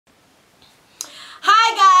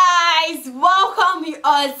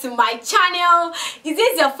all to my channel. Is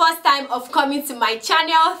this your first time of coming to my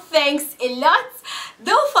channel? Thanks a lot.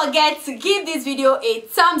 Don't forget to give this video a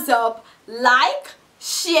thumbs up, like,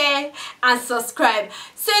 share and subscribe.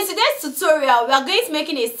 So in today's tutorial we are going to be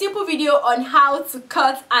making a simple video on how to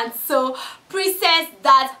cut and sew Princess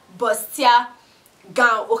that Bustier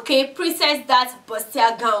gown. Okay, Princess that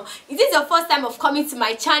Bustier gown. If this is your first time of coming to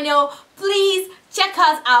my channel, please check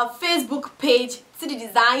out our Facebook page, See the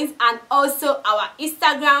Designs, and also our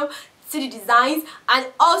Instagram, See the Designs, and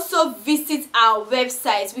also visit our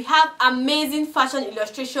website. We have amazing fashion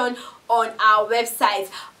illustration on our website.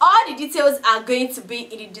 All the details are going to be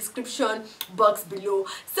in the description box below.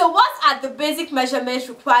 So what are the basic measurements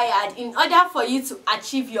required in order for you to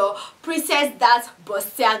achieve your Princess that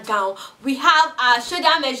Bustier gown? We have our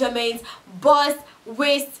shoulder measurements, bust,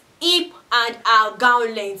 waist, hip, and our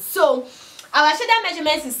gown length. So our shoulder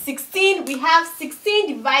measurements is 16. We have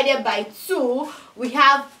 16 divided by 2. We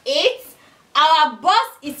have 8. Our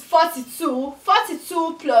bust is 42.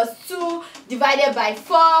 42 plus 2 divided by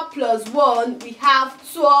 4 plus 1. We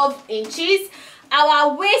have 12 inches.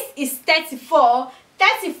 Our waist is 34.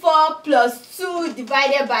 34 plus 2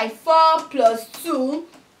 divided by 4 plus 2.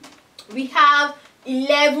 We have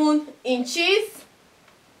 11 inches.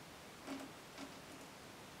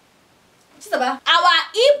 Our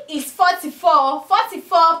hip is 44.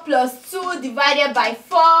 44 plus 2 divided by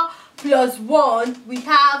 4 plus 1. We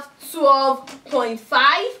have 12.5.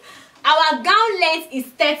 Our gown length is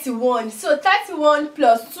 31. So 31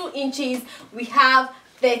 plus 2 inches, we have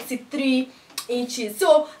 33 inches.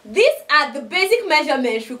 So these are the basic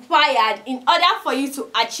measurements required in order for you to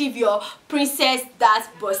achieve your Princess that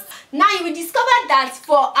bust. Now you will discover that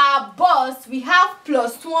for our bust we have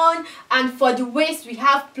 +1, and for the waist we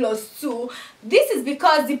have +2. This is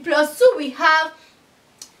because the +2 we have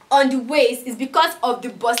on the waist is because of the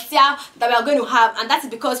bustier that we are going to have, and that is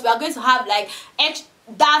because we are going to have like extra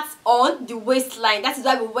darts on the waistline. That is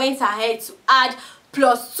why we went ahead to add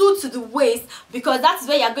 +2 to the waist, because that is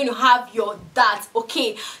where you are going to have your darts.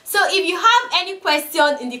 Okay, so if you have any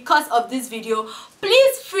question in the course of this video,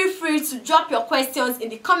 please feel free to drop your questions in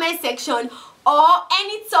the comment section, or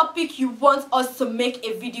any topic you want us to make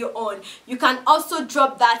a video on, you can also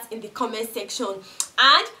drop that in the comment section.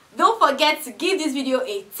 And don't forget to give this video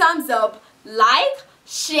a thumbs up, like,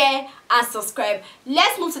 share and subscribe.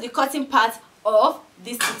 Let's move to the cutting part of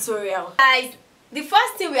this tutorial. Guys, the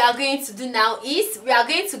first thing we are going to do now is we are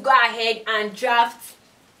going to go ahead and draft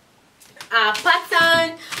our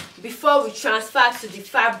pattern before we transfer to the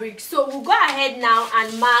fabric. So we'll go ahead now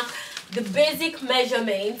and mark the basic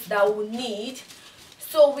measurements that we'll need.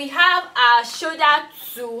 So we have our shoulder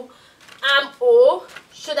to armhole,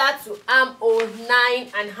 shoulder to armhole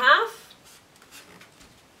 9.5.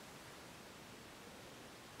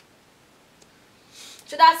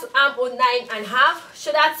 Shoulder to armhole 9.5,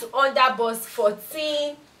 shoulder to under bust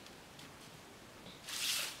 14,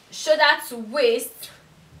 shoulder to waist,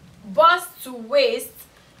 bust to waist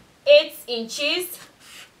 8 inches,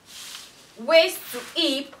 waist to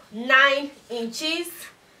hip 9 inches.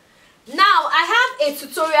 Now I have a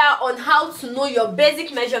tutorial on how to know your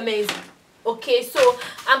basic measurements. Okay, so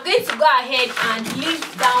I'm going to go ahead and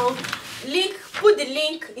put the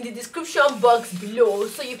link in the description box below,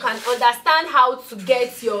 so you can understand how to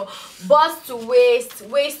get your bust to waist,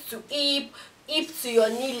 waist to hip, hip to your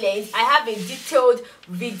knee length. I have a detailed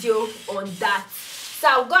video on that. So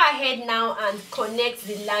I'll go ahead now and connect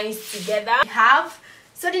the lines together.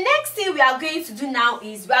 So the next thing we are going to do now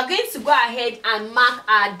is we are going to go ahead and mark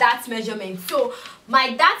our dart measurement. So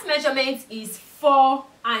my dart measurement is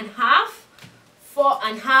 4.5.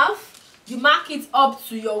 4.5. You mark it up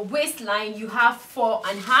to your waistline, you have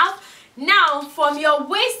 4.5. Now from your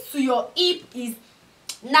waist to your hip is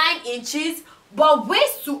 9 inches, but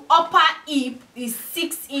waist to upper hip is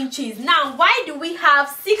 6 inches. Now why do we have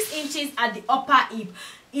 6 inches at the upper hip?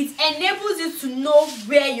 It enables you to know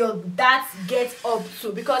where your dart gets up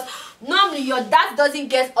to, because normally your dart doesn't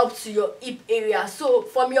get up to your hip area. So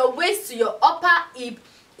from your waist to your upper hip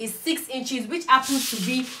is 6 inches, which happens to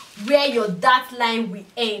be where your dart line will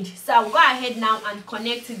end. So I'll go ahead now and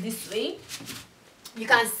connect it this way. You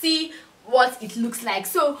can see what it looks like.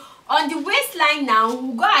 So on the waistline now,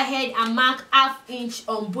 we'll go ahead and mark 1/2 inch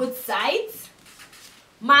on both sides.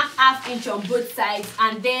 Mark 1/2 inch on both sides,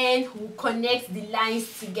 and then we'll connect the lines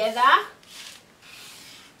together.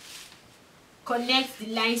 Connect the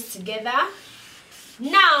lines together.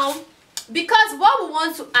 Now, because what we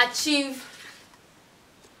want to achieve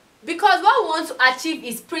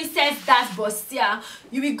is Princess that Bustier,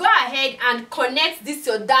 you will go ahead and connect this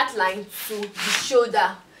your dart line to the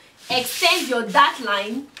shoulder. Extend your dart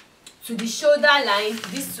line to the shoulder line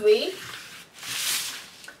this way.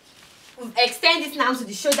 We've extended this now to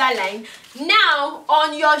the shoulder line. Now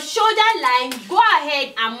on your shoulder line, go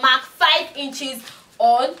ahead and mark 5 inches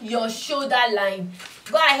on your shoulder line.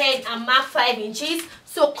 Go ahead and mark 5 inches.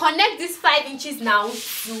 So connect this 5 inches now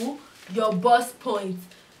to your bust point.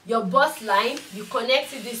 Your bust line, you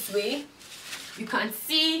connect it this way. You can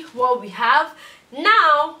see what we have.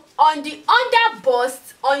 Now on the under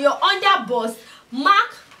bust, on your under bust,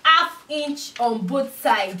 mark ½ inch on both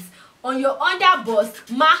sides. On your under bust,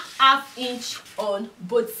 mark ½ inch on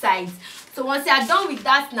both sides. So once you are done with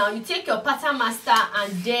that, now you take your pattern master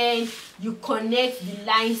and then you connect the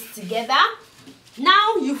lines together.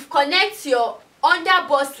 Now you connect your under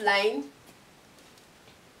bust line.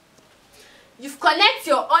 You connect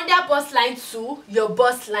your under bust line to your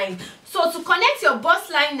bust line. So to connect your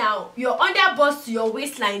bust line now, your under bust to your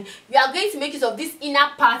waistline, you are going to make use of this inner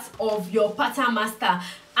part of your pattern master.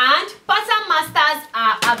 And pattern masters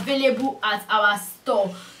are available at our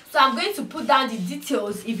store. So I'm going to put down the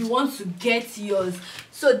details if you want to get yours.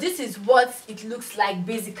 So this is what it looks like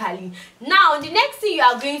basically. Now the next thing you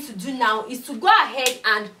are going to do now is to go ahead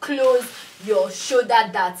and close your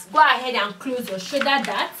shoulder darts. Go ahead and close your shoulder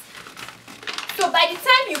darts. So by the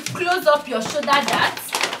time you close up your shoulder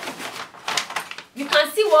darts, you can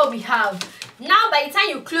see what we have. Now by the time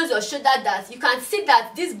you close your shoulder darts, you can see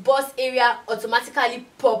that this bust area automatically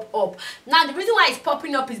pop up. Now the reason why it's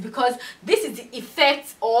popping up is because this is the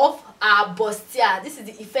effect of our bustier. This is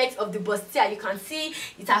the effect of the bustier. You can see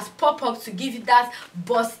it has popped up to give you that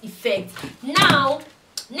bust effect. Now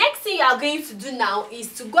next thing you are going to do now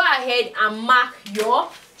is to go ahead and mark your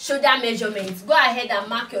shoulder measurements. Go ahead and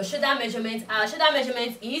mark your shoulder measurements. Our shoulder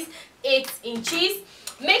measurement is 8 inches.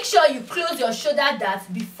 Make sure you close your shoulder darts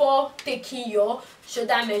before taking your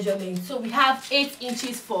shoulder measurement. So we have 8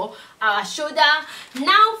 inches for our shoulder.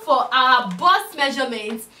 Now for our bust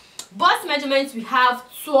measurements we have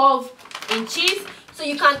 12 inches. So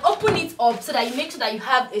you can open it up so that you make sure that you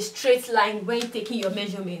have a straight line when taking your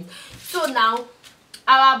measurement. So now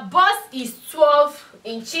our bust is 12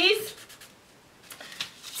 inches.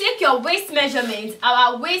 Take your waist measurement.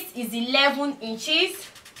 Our waist is 11 inches.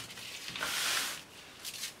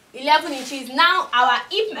 11 inches. Now our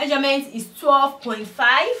hip measurement is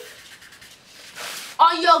 12.5.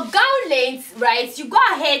 On your gown length, right, you go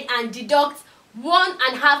ahead and deduct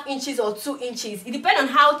 1.5 inches or 2 inches. It depends on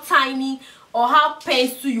how tiny or how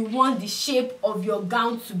pencil you want the shape of your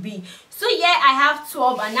gown to be. So here I have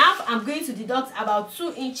 12.5. I'm going to deduct about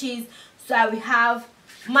 2 inches, so I will have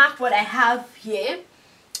mark what I have here.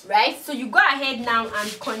 Right, so you go ahead now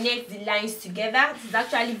and connect the lines together. This is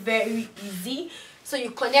actually very easy. So you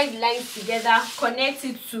connect the lines together, connect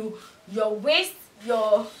it to your waist,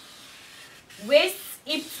 hip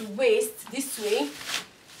to waist this way,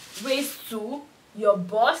 waist to your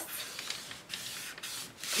bust.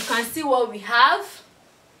 You can see what we have.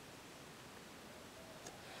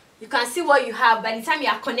 You can see what you have by the time you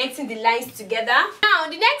are connecting the lines together. Now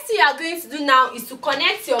the next thing you are going to do now is to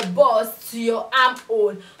connect your bust to your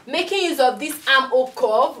armhole, making use of this armhole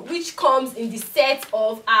curve which comes in the set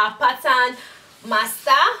of our pattern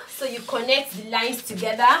master. So you connect the lines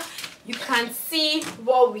together, you can see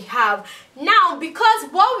what we have. Now because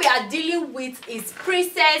what we are dealing with is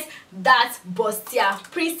princess dart bustier,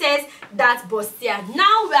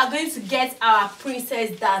 now we are going to get our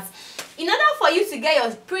princess dart. In order for you to get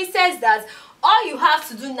your princess dart, all you have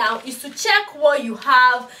to do now is to check what you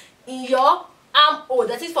have in your armhole.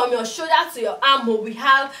 That is from your shoulder to your armhole. We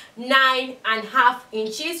have 9.5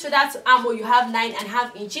 inches. Shoulder to armhole, you have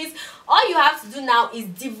 9.5 inches. All you have to do now is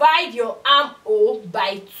divide your armhole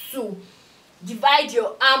by 2. Divide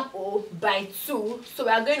your armhole by 2. So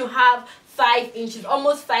we are going to have 5 inches,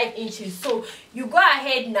 almost 5 inches. So you go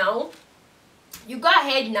ahead now.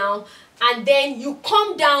 And then you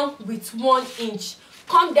come down with 1 inch.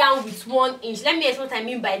 Come down with 1 inch. Let me explain what I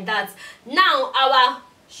mean by that. Now our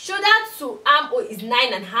shoulder to armhole is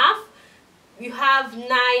 9.5. You have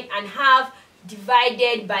 9.5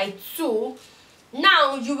 divided by 2.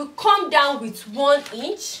 Now you will come down with 1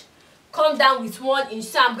 inch. Come down with 1 inch.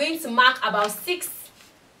 So I'm going to mark about 6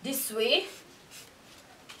 this way.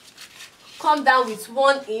 Come down with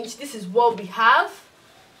 1 inch. This is what we have.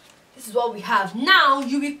 This is what we have. Now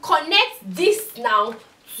you will connect this now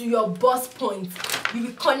to your bust point. You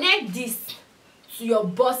will connect this to your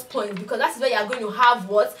bust point because that's where you are going to have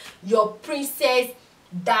what? Your princess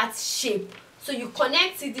dart shape. So you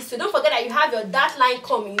connect it this way. Don't forget that you have your dart line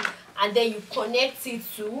coming and then you connect it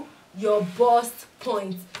to your bust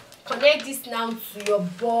point. Connect this now to your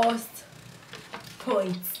bust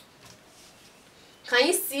point. Can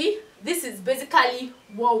you see? This is basically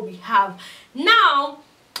what we have. Now,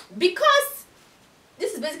 because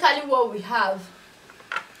this is basically what we have,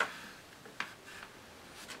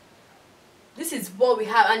 this is what we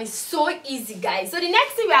have, and it's so easy, guys. So the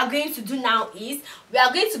next thing we are going to do now is we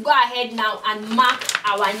are going to go ahead now and mark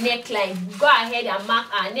our neckline. Go ahead and mark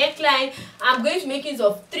our neckline. I'm going to make use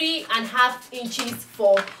of 3.5 inches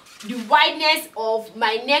for the wideness of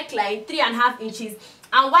my neckline, 3.5 inches.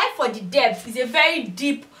 And while for the depth, is a very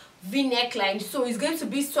deep V neckline, so it's going to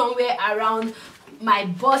be somewhere around my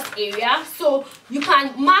bust area. So you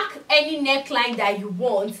can mark any neckline that you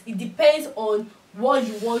want. It depends on what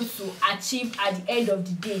you want to achieve at the end of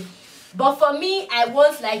the day, but for me, I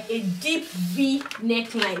want like a deep V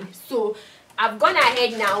neckline. So I've gone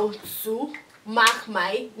ahead now to mark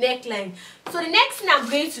my neckline. So the next thing I'm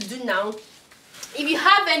going to do now, if you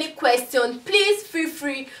have any question, please feel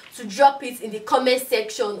free to drop it in the comment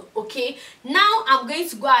section. Okay, now I'm going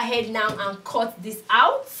to go ahead now and cut this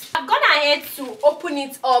out. I've gone ahead to open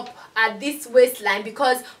it up at this waistline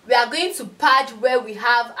because we are going to pad where we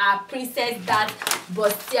have our princess dart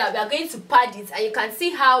bustier. We are going to pad it, and you can see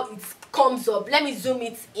how it comes up. Let me zoom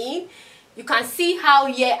it in. You can see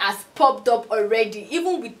how hair has popped up already,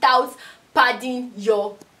 even without padding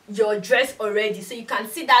your dress already. So you can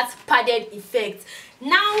see that padded effect.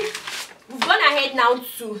 Now we've gone ahead now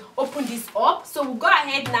to open this up, so we'll go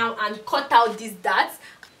ahead now and cut out this dart.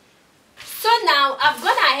 So now I've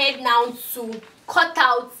gone ahead now to cut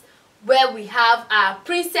out where we have our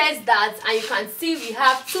princess dart, and you can see we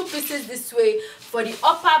have two pieces this way for the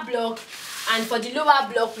upper block, and for the lower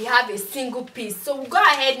block we have a single piece. So we'll go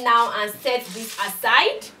ahead now and set this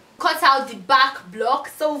aside. Cut out the back block.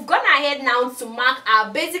 So we've gone ahead now to mark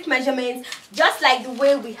our basic measurements just like the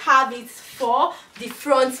way we have it for the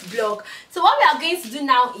front block. So what we are going to do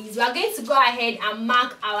now is we are going to go ahead and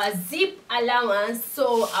mark our zip allowance.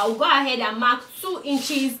 So I'll go ahead and mark 2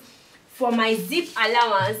 inches for my zip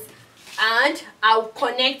allowance, and I'll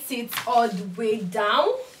connect it all the way down.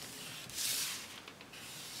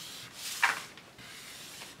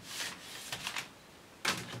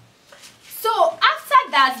 So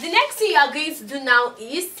after that, the next thing you are going to do now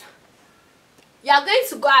is you are going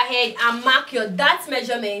to go ahead and mark your dart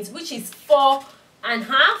measurement, which is 4.5.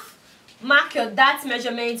 Mark your dart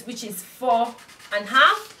measurement, which is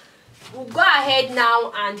 4.5. We'll go ahead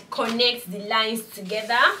now and connect the lines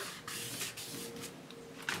together.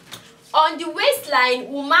 On the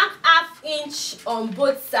waistline, we'll mark 1/2 inch on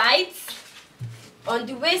both sides. On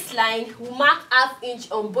the waistline, we'll mark 1/2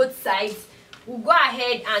 inch on both sides. We'll go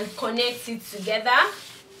ahead and connect it together.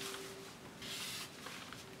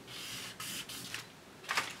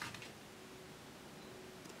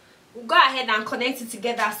 We'll go ahead and connect it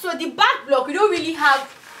together. So the back block, we don't really have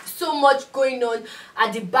so much going on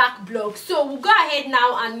at the back block. So we'll go ahead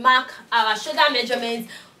now and mark our shoulder measurement,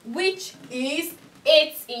 which is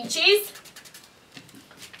 8 inches.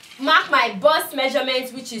 Mark my bust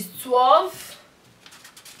measurement, which is 12.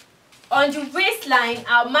 On the waistline,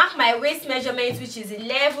 I'll mark my waist measurement, which is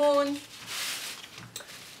 11.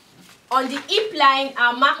 On the hip line,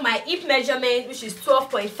 I'll mark my hip measurement, which is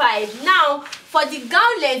 12.5. Now, for the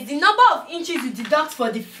gown length, the number of inches you deduct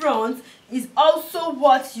for the front is also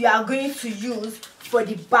what you are going to use for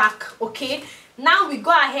the back, okay? Now we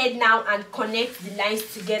go ahead now and connect the lines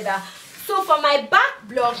together. So for my back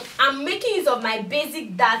block, I'm making use of my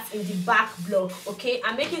basic darts in the back block, okay?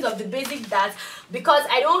 I'm making use of the basic darts because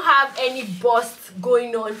I don't have any bust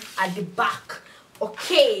going on at the back,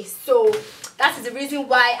 okay? So that is the reason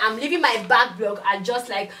why I'm leaving my back block at just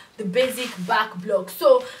like the basic back block.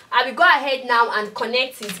 So I will go ahead now and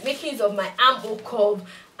connect it, making use of my armhole curve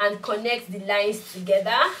and connect the lines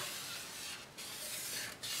together.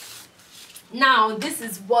 Now this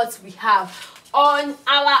is what we have. On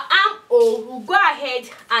our armhole, we'll go ahead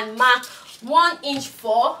and mark 1 inch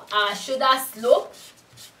for our shoulder slope.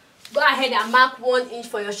 Go ahead and mark 1 inch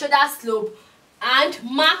for your shoulder slope and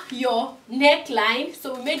mark your neckline.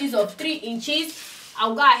 So we made use of 3 inches.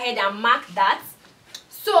 I'll go ahead and mark that.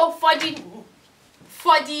 So for the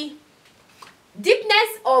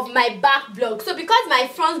deepness of my back block, so because my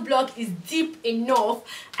front block is deep enough,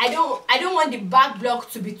 I don't want the back block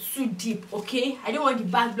to be too deep, okay? I don't want the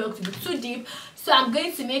back block to be too deep, so I'm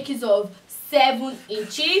going to make use of 7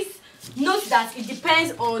 inches. Note that it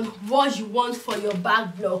depends on what you want for your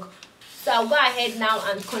back block. So I'll go ahead now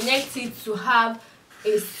and connect it to have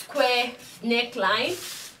a square neckline,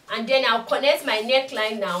 and then I'll connect my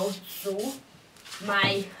neckline now to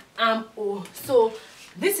my armhole. So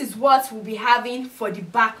this is what we'll be having for the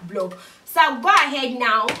back block. So I'll go ahead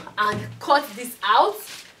now and cut this out.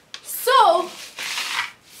 So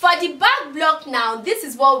For the back block now, this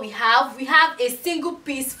is what we have. We have a single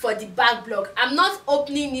piece for the back block. I'm not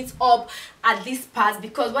opening it up at this part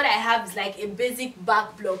because what I have is like a basic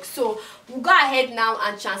back block. So we'll go ahead now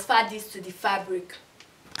and transfer this to the fabric.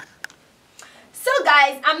 So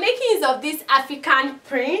guys, I'm making use of this African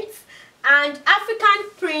print, and African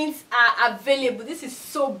prints are available. This is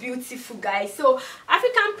so beautiful, guys. So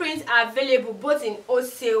African prints are available both in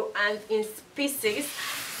wholesale and in pieces.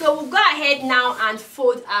 So we'll go ahead now and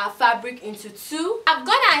fold our fabric into two. I've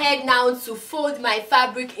gone ahead now to fold my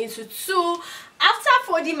fabric into two. After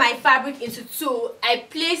folding my fabric into two, I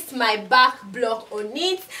placed my back block on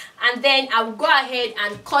it, and then I will go ahead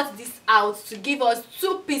and cut this out to give us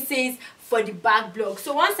two pieces for the back block.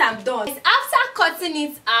 So once I'm done, after cutting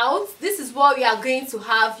it out, this is what we are going to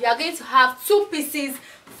have. You are going to have two pieces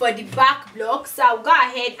for the back block. So I'll go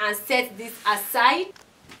ahead and set this aside.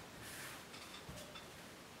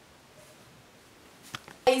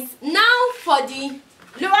 Now for the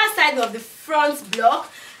lower side of the front block,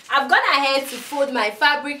 I've gone ahead to fold my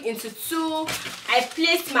fabric into two. I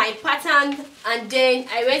placed my pattern and then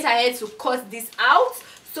I went ahead to cut this out.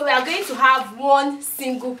 So we are going to have one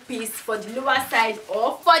single piece for the lower side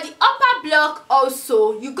of. For the upper block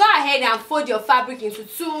also, you go ahead and fold your fabric into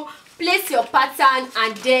two, place your pattern,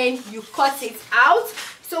 and then you cut it out.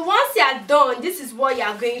 So once you are done, this is what you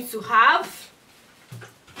are going to have.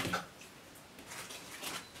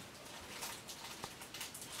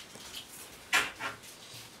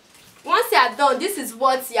 Once you are done, this is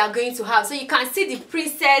what you are going to have. So you can see the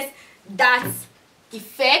princess dart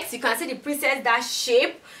effect, you can see the princess dart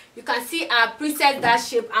shape, you can see our princess dart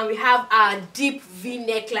shape, and we have our deep V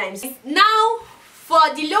neckline. Now for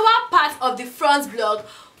the lower part of the front block,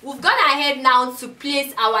 we've gone ahead now to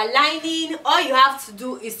place our lining. All you have to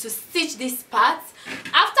do is to stitch this part.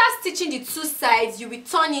 After stitching the two sides, you will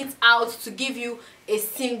turn it out to give you a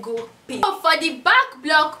single piece. So for the back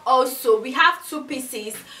block also, we have two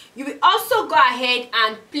pieces. You will also go ahead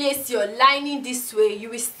and place your lining this way. You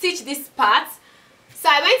will stitch this part. So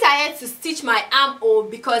I went ahead to stitch my armhole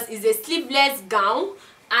because it's a sleeveless gown,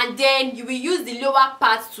 and then you will use the lower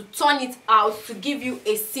part to turn it out to give you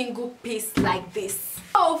a single piece like this.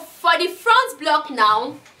 So for the front block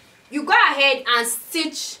now, you go ahead and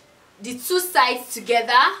stitch the two sides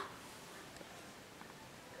together.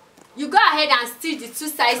 You go ahead and stitch the two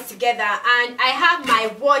sides together, and I have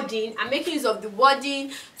my wadding. I'm making use of the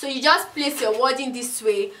wadding, so you just place your wadding this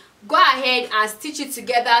way. Go ahead and stitch it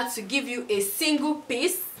together to give you a single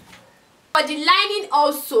piece. For the lining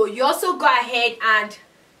also, you also go ahead and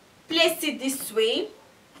place it this way.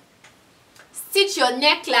 Stitch your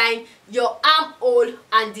neckline, your armhole,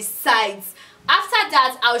 and the sides. After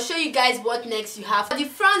that, I'll show you guys what next you have. For the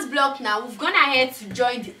front block now, we've gone ahead to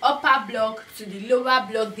join the upper block to the lower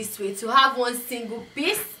block this way to have one single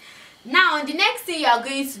piece. Now the next thing you are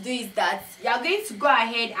going to do is that you are going to go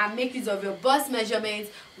ahead and make use of your bust measurements,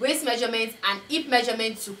 waist measurements, and hip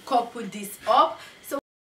measurements to couple this up. So